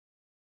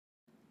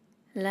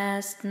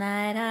Last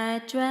night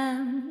I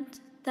dreamt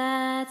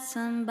that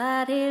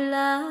somebody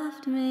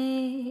loved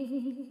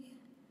me.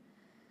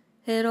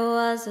 It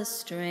was a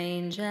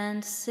strange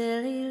and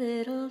silly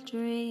little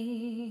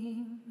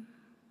dream.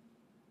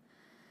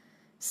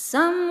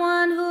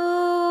 Someone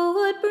who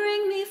would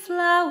bring me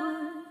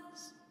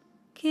flowers,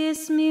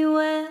 kiss me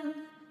well,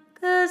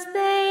 'cause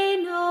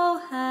they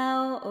know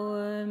how,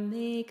 or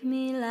make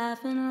me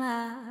laugh and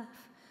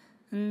laugh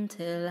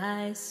until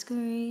I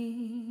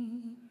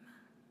scream.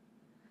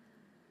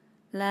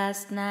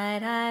 Last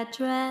night I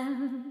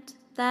dreamt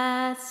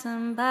that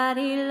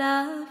somebody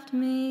loved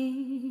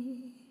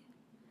me,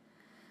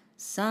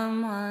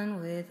 someone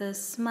with a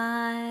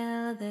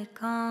smile that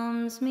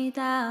calms me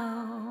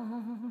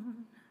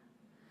down.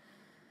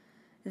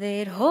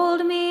 They'd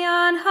hold me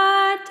on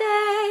hard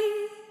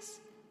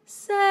days,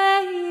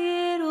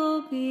 say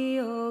it'll be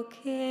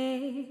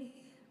okay,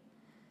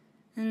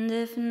 and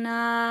if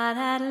not,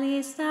 at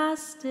least I'll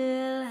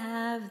still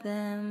have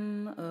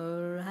them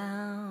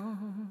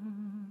around.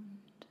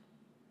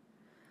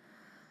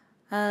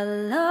 A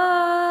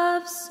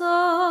love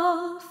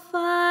so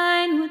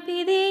fine would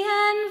be the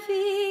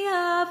envy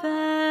of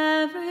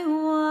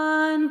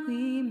everyone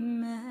we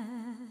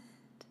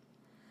met.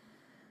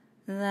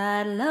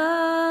 That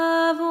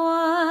love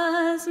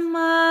was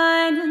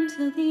mine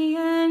until the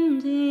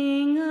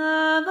ending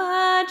of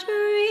a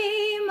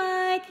dream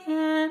I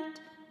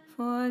can't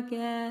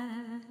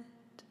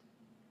forget.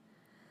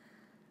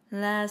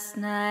 Last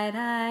night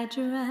I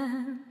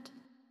dreamt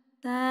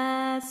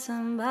that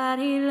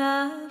somebody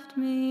loved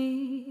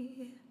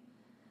me,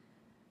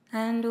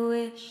 and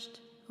wished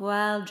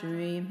while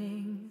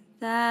dreaming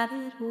that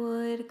it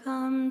would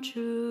come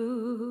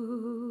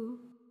true.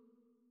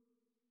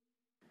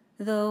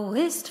 The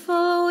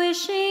wistful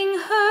wishing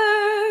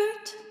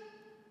hurt,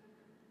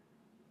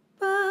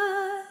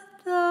 but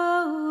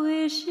the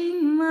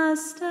wishing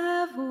must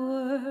have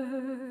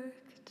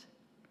worked,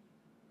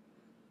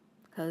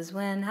 'cause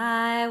when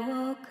I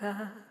woke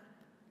up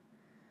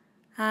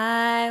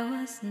I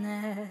was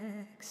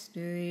next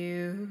to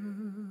you.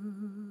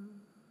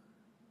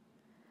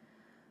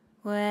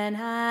 When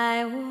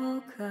I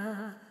woke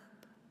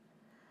up,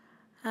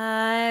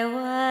 I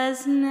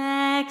was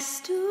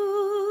next to